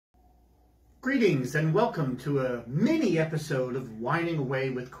Greetings and welcome to a mini episode of Whining Away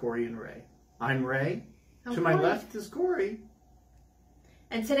with Corey and Ray. I'm Ray. To my left is Corey.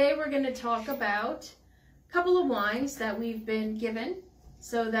 And today we're going to talk about a couple of wines that we've been given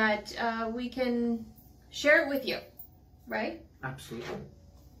so that we can share it with you, right? Absolutely.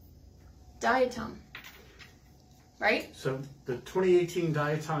 Diatom, right? So the 2018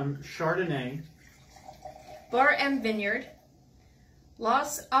 Diatom Chardonnay. Bar M Vineyard.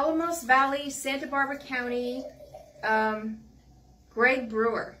 Los Alamos Valley, Santa Barbara County. Greg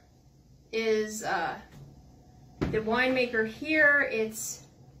Brewer is the winemaker here. It's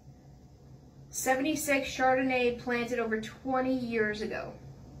 76 Chardonnay planted over 20 years ago.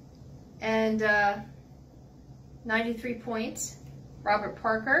 And 93 points. Robert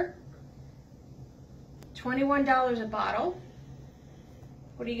Parker. $21 a bottle.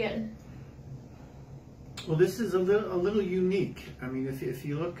 What are you getting? Well, this is a little unique. I mean, if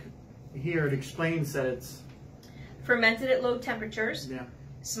you look here, it explains that it's fermented at low temperatures. Yeah.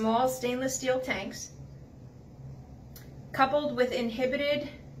 Small stainless steel tanks. Coupled with inhibited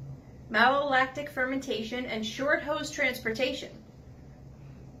malolactic fermentation and short hose transportation.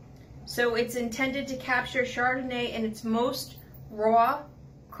 So it's intended to capture Chardonnay in its most raw,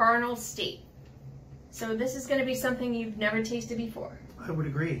 carnal state. So this is going to be something you've never tasted before. I would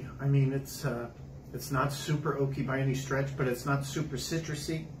agree. I mean, it's not super oaky by any stretch, but it's not super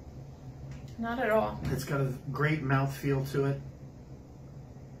citrusy. Not at all. It's got a great mouthfeel to it.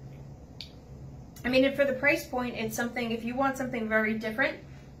 I mean, and for the price point, it's something, if you want something very different,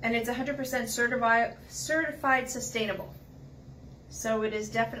 and it's 100% certified sustainable. So it is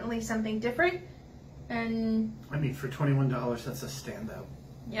definitely something different. And I mean, for $21, that's a standout.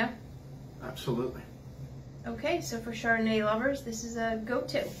 Yeah. Absolutely. Okay, so for Chardonnay lovers, this is a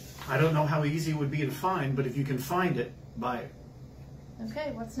go-to. I don't know how easy it would be to find, but if you can find it, buy it.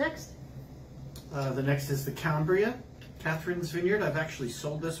 Okay, what's next? The next is the Cambria, Catherine's Vineyard. I've actually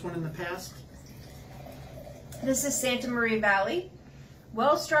sold this one in the past. This is Santa Maria Valley.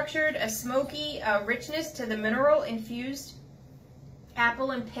 Well-structured, a smoky richness to the mineral-infused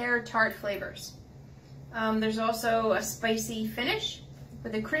apple and pear tart flavors. There's also a spicy finish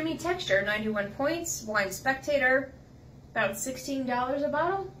with a creamy texture, 91 points. Wine Spectator, about $16 a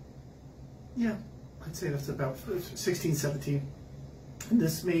bottle. Yeah, I'd say that's about 16, 17. And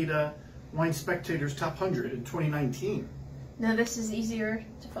this made Wine Spectator's Top 100 in 2019. Now this is easier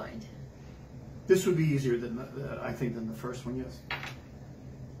to find. This would be easier than I think than the first one, yes.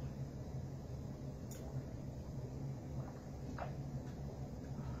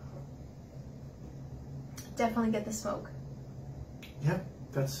 Definitely get the smoke. Yeah,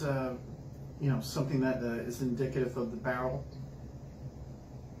 that's you know, something that is indicative of the barrel.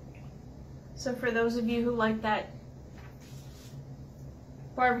 So for those of you who like that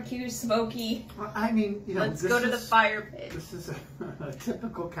barbecue, smoky, I mean, you know, let's go to the fire pit. This is a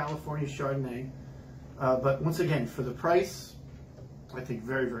typical California Chardonnay, but once again, for the price, I think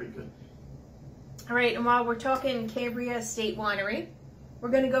very, very good. All right, and while we're talking Cambria Estate Winery, we're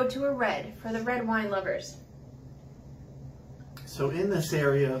going to go to a red for the red wine lovers. So in this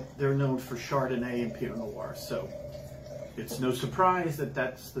area, they're known for Chardonnay and Pinot Noir. So it's no surprise that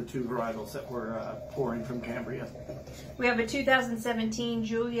that's the two varietals that we're pouring from Cambria. We have a 2017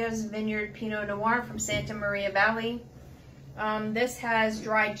 Julia's Vineyard Pinot Noir from Santa Maria Valley. This has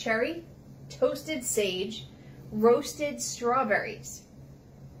dried cherry, toasted sage, roasted strawberries.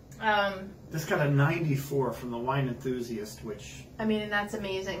 This got a 94 from the Wine Enthusiast, which... I mean, and that's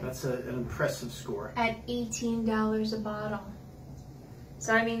amazing. That's an impressive score. At $18 a bottle.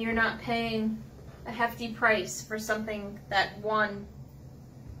 So, I mean, you're not paying a hefty price for something that won.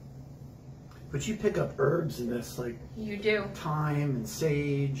 But you pick up herbs in this, like... You do. Thyme and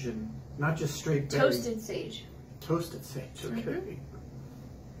sage, and not just straight berry. Toasted sage. Toasted sage, okay. Mm-hmm.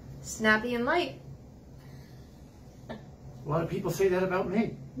 Snappy and light. A lot of people say that about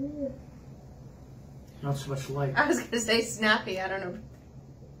me. Mm. Not so much light. I was going to say snappy, I don't know.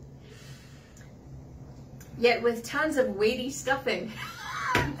 Yet with tons of weighty stuffing.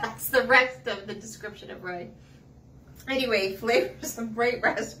 That's the rest of the description of Ray. Anyway, flavors of bright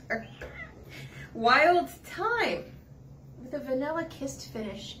raspberry. Wild thyme with a vanilla kissed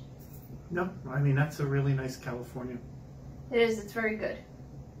finish. No, I mean, that's a really nice California. It is, it's very good.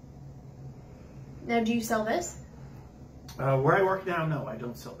 Now, do you sell this? Where I work now, no, I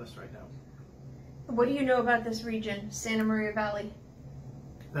don't sell this right now. What do you know about this region, Santa Maria Valley?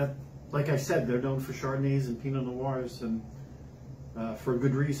 That, like I said, they're known for Chardonnays and Pinot Noirs, and for a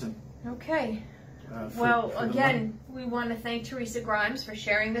good reason. Okay. Well, again, we want to thank Teresa Grimes for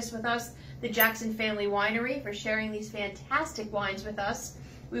sharing this with us, the Jackson Family Winery for sharing these fantastic wines with us.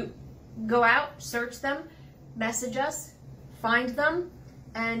 go out, search them, message us, find them,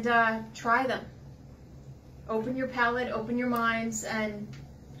 and try them. Open your palate, open your minds, and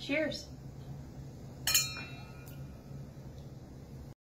cheers.